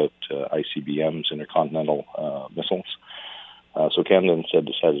think about ICBMs, intercontinental missiles. So Canada instead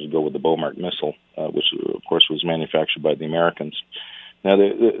decided to go with the Beaumark missile, which of course was manufactured by the Americans. Now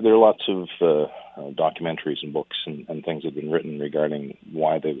there are lots of documentaries and books and things that have been written regarding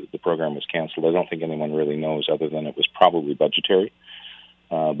why the program was canceled. I don't think anyone really knows, other than it was probably budgetary.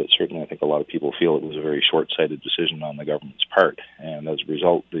 But certainly I think a lot of people feel it was a very short-sighted decision on the government's part. And as a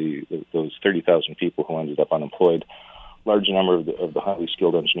result, those 30,000 people who ended up unemployed, large number of the highly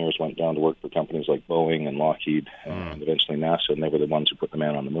skilled engineers went down to work for companies like Boeing and Lockheed and eventually NASA, and they were the ones who put the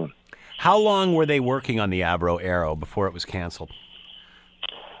man on the moon. How long were they working on the Avro Arrow before it was canceled?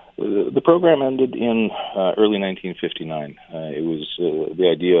 The program ended in early 1959. It was the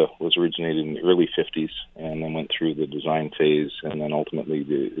idea was originated in the early 50s, and then went through the design phase, and then ultimately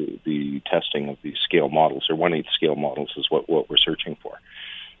the testing of the scale models, or 1/8 scale models, is what we're searching for,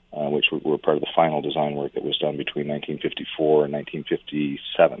 which were part of the final design work that was done between 1954 and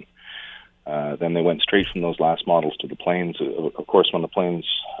 1957. Then they went straight from those last models to the planes. Of course, when the planes,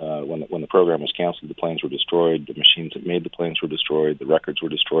 when the program was canceled, the planes were destroyed. The machines that made the planes were destroyed. The records were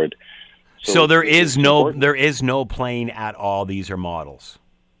destroyed. So there is no plane at all. These are models.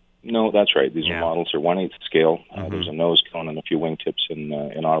 No, that's right. These are models. They're 1/8 scale. There's a nose cone and a few wingtips in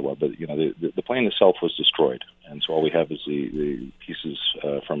Ottawa, but the plane itself was destroyed, and so all we have is the pieces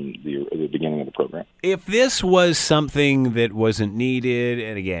from the beginning of the program. If this was something that wasn't needed,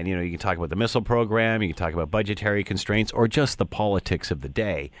 and again, you can talk about the missile program, you can talk about budgetary constraints, or just the politics of the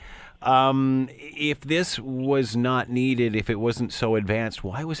day. If this was not needed, if it wasn't so advanced,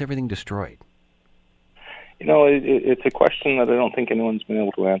 why was everything destroyed? It's a question that I don't think anyone's been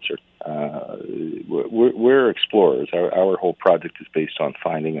able to answer. We're explorers. Our whole project is based on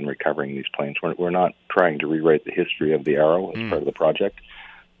finding and recovering these planes. We're not trying to rewrite the history of the Arrow as part of the project.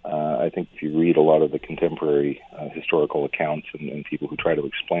 I think if you read a lot of the contemporary historical accounts and people who try to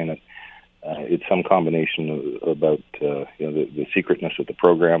explain it, it's some combination about the secretness of the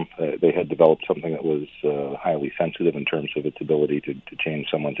program. They had developed something that was highly sensitive in terms of its ability to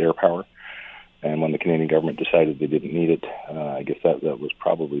change someone's air power. And when the Canadian government decided they didn't need it, I guess that was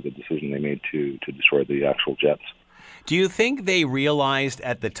probably the decision they made to destroy the actual jets. Do you think they realized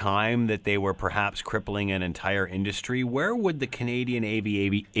at the time that they were perhaps crippling an entire industry? Where would the Canadian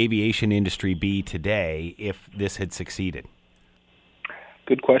aviation industry be today if this had succeeded?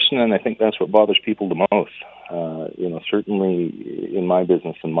 Good question, and I think that's what bothers people the most. Certainly in my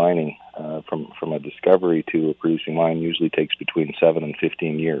business in mining, from a discovery to a producing mine usually takes between 7 and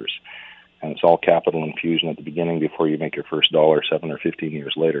 15 years. And it's all capital infusion at the beginning before you make your first dollar 7 or 15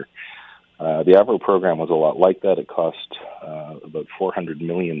 years later. The Avro program was a lot like that. It cost about $400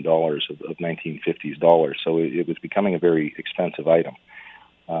 million of 1950s dollars, so it was becoming a very expensive item.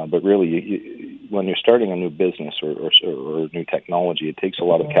 But really, when you're starting a new business or new technology, it takes a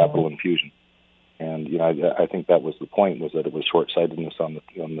lot of capital infusion. And I think that was the point, was that it was short-sightedness on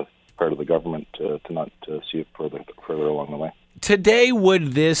the part of the government to not see it further along the way. Today,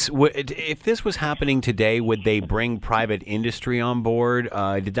 if this was happening today, would they bring private industry on board?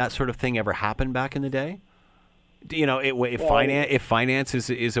 Did that sort of thing ever happen back in the day? If finance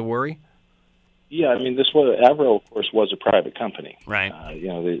is a worry? Yeah, Avro, of course, was a private company. Right.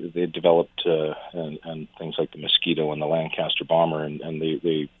 They developed and things like the Mosquito and the Lancaster bomber, and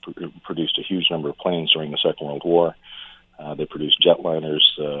they produced a huge number of planes during the Second World War. They produced jetliners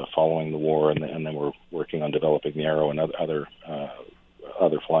following the war, and then were working on developing the Arrow and other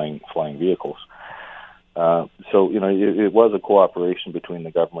flying vehicles. It was a cooperation between the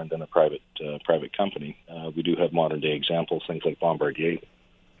government and a private company. We do have modern day examples, things like Bombardier.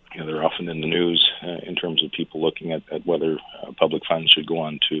 They're often in the news in terms of people looking at whether public funds should go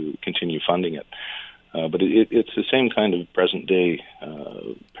on to continue funding it. But it's the same kind of present-day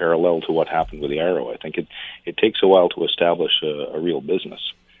parallel to what happened with the Arrow. I think it takes a while to establish a real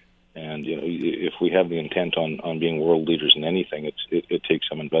business. And, if we have the intent on being world leaders in anything, it takes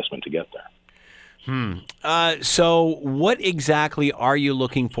some investment to get there. So what exactly are you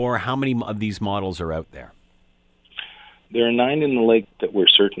looking for? How many of these models are out there? There are 9 in the lake that we're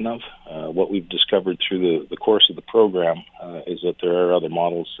certain of. What we've discovered through the course of the program is that there are other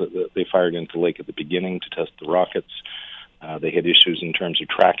models that they fired into the lake at the beginning to test the rockets. They had issues in terms of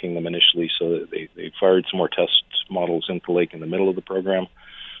tracking them initially, so that they fired some more test models into the lake in the middle of the program.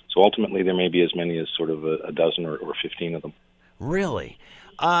 So ultimately, there may be as many as sort of a dozen or 15 of them. Really?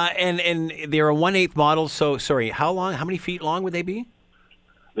 And they're a 1/8 model, so, sorry, how many feet long would they be?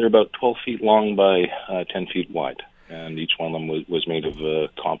 They're about 12 feet long by 10 feet wide. and each one of them was made of a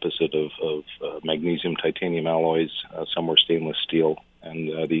composite of magnesium titanium alloys. Some were stainless steel, and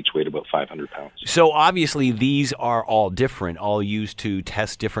they each weighed about 500 pounds. So obviously these are all different, all used to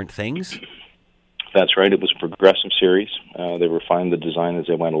test different things? That's right. It was a progressive series. They refined the design as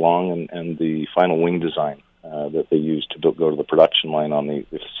they went along, and the final wing design that they used to go to the production line on the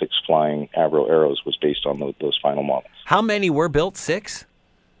 6 flying Avro Arrows was based on those final models. How many were built? 6?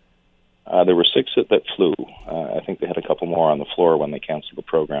 There were 6 that flew. I think they had a couple more on the floor when they canceled the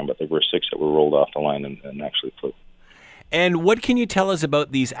program, but there were 6 that were rolled off the line and actually flew. And what can you tell us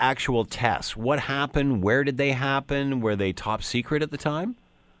about these actual tests? What happened? Where did they happen? Were they top secret at the time?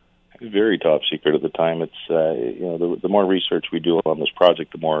 Very top secret at the time. It's the more research we do on this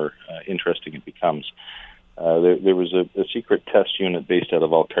project, the more interesting it becomes. There was a secret test unit based out of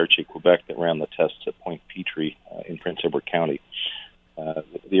Valcartier, Quebec, that ran the tests at Point Petrie in Prince Edward County.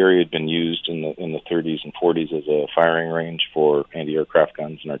 The area had been used in the 30s and 40s as a firing range for anti-aircraft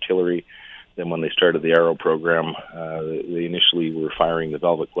guns and artillery. Then when they started the Arrow program, they initially were firing the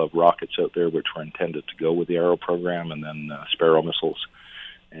Velvet Glove rockets out there, which were intended to go with the Arrow program, and then Sparrow missiles,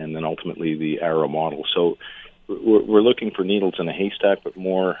 and then ultimately the Arrow model. So we're looking for needles in a haystack, but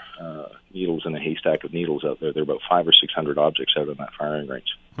more needles in a haystack of needles out there. There are about 500 or 600 objects out in that firing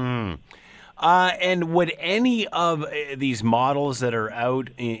range. And would any of these models that are out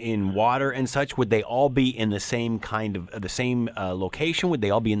in water and such, would they all be in the same location? Would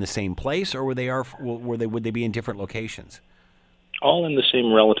they all be in the same place, or would they be in different locations? All in the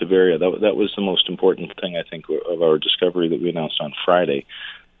same relative area. That was the most important thing, I think, of our discovery that we announced on Friday.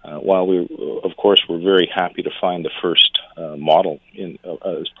 While we, of course, were very happy to find the first model as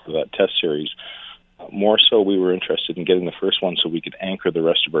part of that test series, more so we were interested in getting the first one so we could anchor the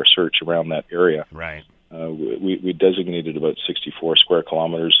rest of our search around that area. Right. We designated about 64 square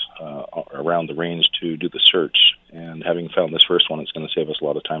kilometers around the range to do the search, and having found this first one, it's going to save us a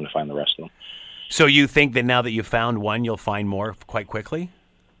lot of time to find the rest of them. So you think that now that you've found one, you'll find more quite quickly?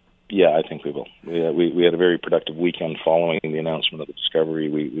 Yeah, I think we will. We had a very productive weekend following the announcement of the discovery.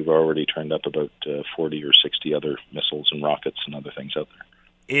 We've already turned up about 40 or 60 other missiles and rockets and other things out there.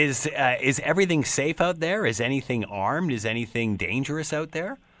 Is everything safe out there? Is anything armed? Is anything dangerous out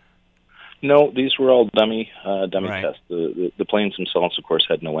there? No, these were all dummy Right. tests. The planes themselves, of course,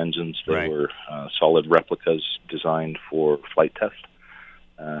 had no engines. They Right. were solid replicas designed for flight test.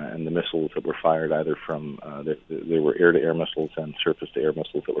 And the missiles that were fired either from, there were air-to-air missiles and surface-to-air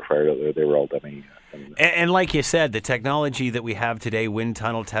missiles that were fired out there. They were all dummy missiles. And like you said, the technology that we have today, wind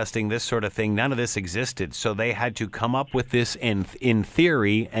tunnel testing, this sort of thing, none of this existed. So they had to come up with this in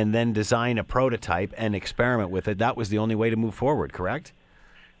theory and then design a prototype and experiment with it. That was the only way to move forward, correct?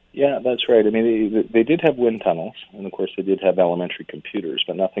 Yeah, that's right. I mean, they did have wind tunnels, and of course they did have elementary computers,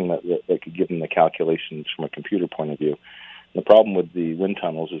 but nothing that could give them the calculations from a computer point of view. The problem with the wind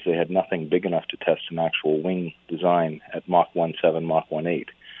tunnels is they had nothing big enough to test an actual wing design at Mach 1.7, Mach 1.8.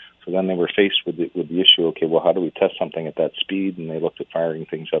 So then they were faced with the issue, okay, well, how do we test something at that speed? And they looked at firing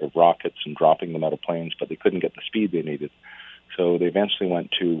things out of rockets and dropping them out of planes, but they couldn't get the speed they needed. So they eventually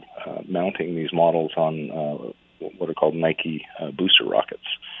went to mounting these models on what are called Nike booster rockets,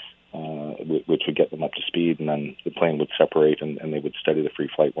 which would get them up to speed, and then the plane would separate, and they would study the free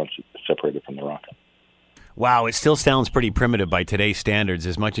flight once it separated from the rocket. Wow, it still sounds pretty primitive by today's standards,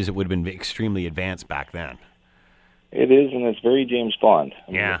 as much as it would have been extremely advanced back then. It is, and it's very James Bond.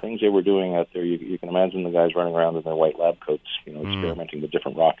 I mean, Yeah. the things they were doing out there, you can imagine the guys running around in their white lab coats, experimenting with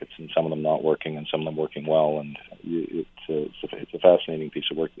different rockets, and some of them not working, and some of them working well, and it's a fascinating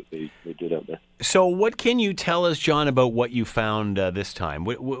piece of work that they did out there. So what can you tell us, John, about what you found this time?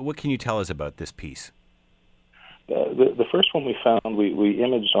 What can you tell us about this piece? The first one we found, we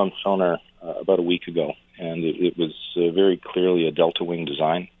imaged on sonar about a week ago, and it was very clearly a delta wing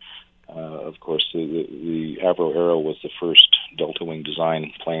design. Of course, the Avro Arrow was the first delta wing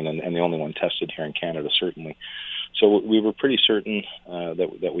design plane, and the only one tested here in Canada, certainly. So we were pretty certain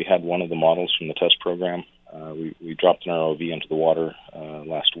that we had one of the models from the test program. We dropped an ROV into the water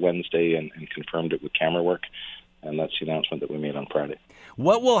last Wednesday and confirmed it with camera work, and that's the announcement that we made on Friday.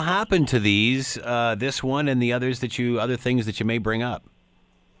 What will happen to these, this one and the other things that you may bring up?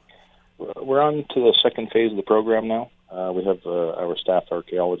 We're on to the second phase of the program now. We have our staff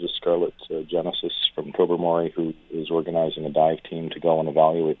archaeologist, Scarlett Genesis from Tobermory, who is organizing a dive team to go and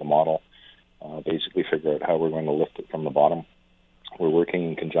evaluate the model, basically figure out how we're going to lift it from the bottom. We're working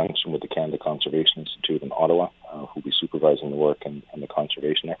in conjunction with the Canada Conservation Institute in Ottawa, who will be supervising the work and the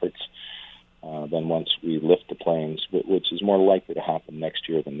conservation efforts. Then once we lift the planes, which is more likely to happen next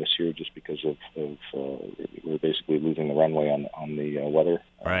year than this year, just because of we're basically losing the runway on the weather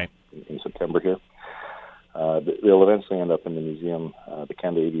Right. in September here. They'll eventually end up in the museum, the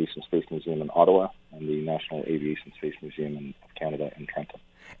Canada Aviation Space Museum in Ottawa, and the National Aviation Space Museum of Canada in Trenton.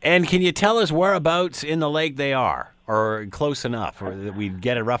 And can you tell us whereabouts in the lake they are, or close enough, or that we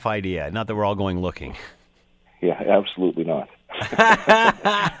get a rough idea? Not that we're all going looking. Yeah, absolutely not.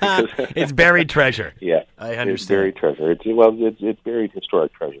 It's buried treasure. Yeah, I understand. It's buried treasure. It's buried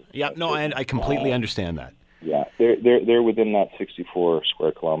historic treasure. Yeah, no, and I completely understand that. Yeah, they're within that 64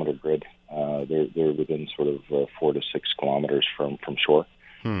 square kilometer grid. They're within sort of 4 to 6 kilometers from shore,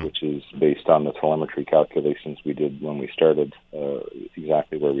 which is based on the telemetry calculations we did when we started,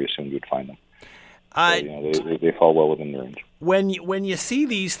 exactly where we assumed we'd find them. So, they fall well within the range. When you see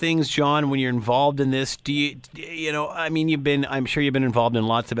these things, John, when you're involved in this, do you I mean, I'm sure you've been involved in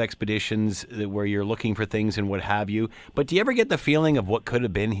lots of expeditions where you're looking for things and what have you, but do you ever get the feeling of what could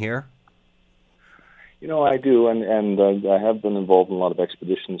have been here? I do, and I have been involved in a lot of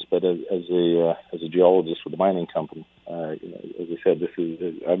expeditions. But as a geologist with a mining company, as I said,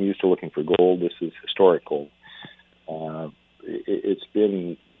 I'm used to looking for gold. This is historic gold. It's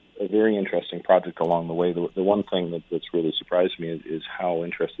been a very interesting project along the way. The one thing that's really surprised me is how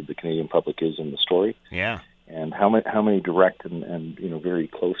interested the Canadian public is in the story. Yeah. And how many direct and very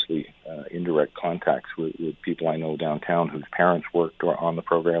closely indirect contacts with people I know downtown whose parents worked on the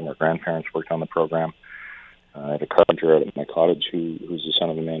program or grandparents worked on the program. I had a carpenter out at my cottage who's the son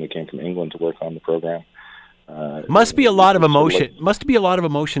of a man who came from England to work on the program. Must be a lot of emotion. Must be a lot of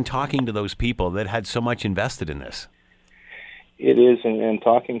emotion talking to those people that had so much invested in this. It is, and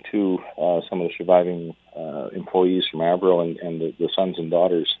talking to some of the surviving employees from Avro and the sons and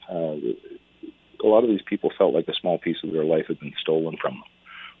daughters, a lot of these people felt like a small piece of their life had been stolen from them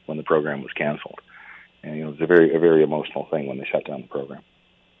when the program was canceled. And it was a very emotional thing when they shut down the program.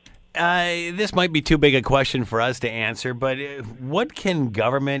 This might be too big a question for us to answer, but what can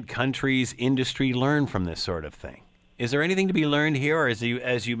government, countries, industry learn from this sort of thing? Is there anything to be learned here, or as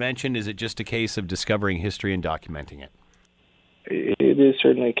you mentioned, is it just a case of discovering history and documenting it? It is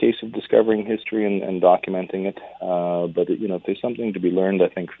certainly a case of discovering history and documenting it. But if there's something to be learned, I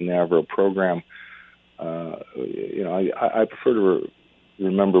think, from the Avro program, I prefer to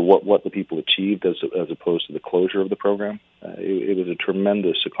remember what the people achieved as opposed to the closure of the program. It was a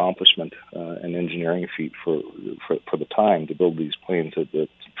tremendous accomplishment, an engineering feat for the time to build these planes that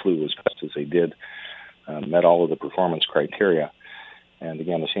flew as fast as they did, met all of the performance criteria. And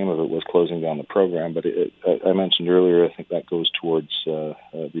again, the shame of it was closing down the program. But I mentioned earlier, I think that goes towards the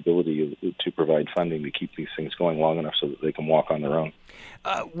ability to provide funding to keep these things going long enough so that they can walk on their own.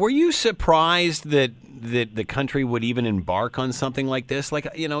 Were you surprised that the country would even embark on something like this? Like,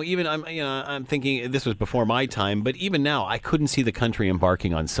 even I'm thinking this was before my time, but even now, I couldn't see the country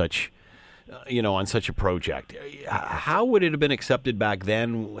embarking on such a project. How would it have been accepted back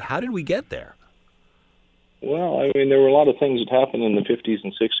then? How did we get there? Well, I mean, there were a lot of things that happened in the 50s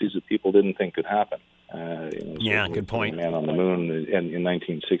and 60s that people didn't think could happen. Good point. Man on the Moon in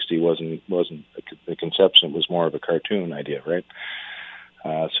 1960 wasn't the conception. It was more of a cartoon idea, right?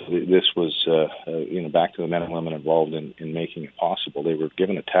 So this was, back to the men and women involved in making it possible. They were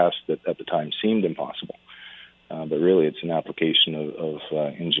given a task that at the time seemed impossible, but really it's an application of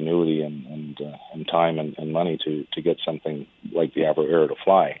ingenuity and time and money to get something like the Avro Arrow to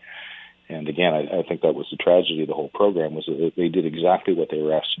fly. And again, I think that was the tragedy of the whole program, was that they did exactly what they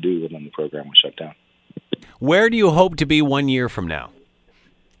were asked to do, and then the program was shut down. Where do you hope to be 1 year from now?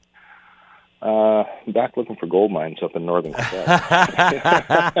 Back looking for gold mines up in northern Quebec.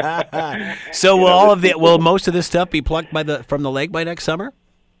 So will most of this stuff be plucked from the lake by next summer?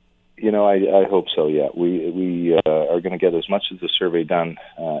 I hope so. Yeah, we are going to get as much of the survey done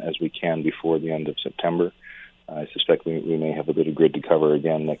as we can before the end of September. I suspect we may have a bit of grid to cover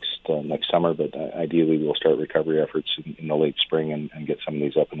again next summer, but ideally we'll start recovery efforts in the late spring and get some of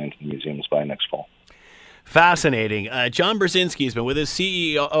these up and into the museums by next fall. Fascinating. John Brzezinski has been with us,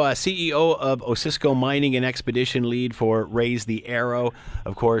 CEO of Osisko Mining and Expedition Lead for Raise the Arrow.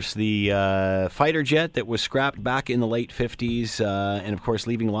 Of course, the fighter jet that was scrapped back in the late 50s, and of course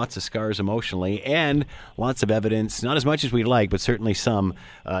leaving lots of scars emotionally and lots of evidence, not as much as we'd like, but certainly some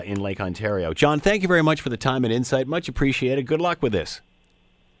in Lake Ontario. John, thank you very much for the time and insight. Much appreciated. Good luck with this.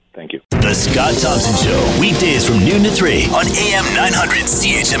 Thank you. The Scott Thompson Show, weekdays from noon to 3 on AM 900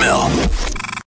 CHML.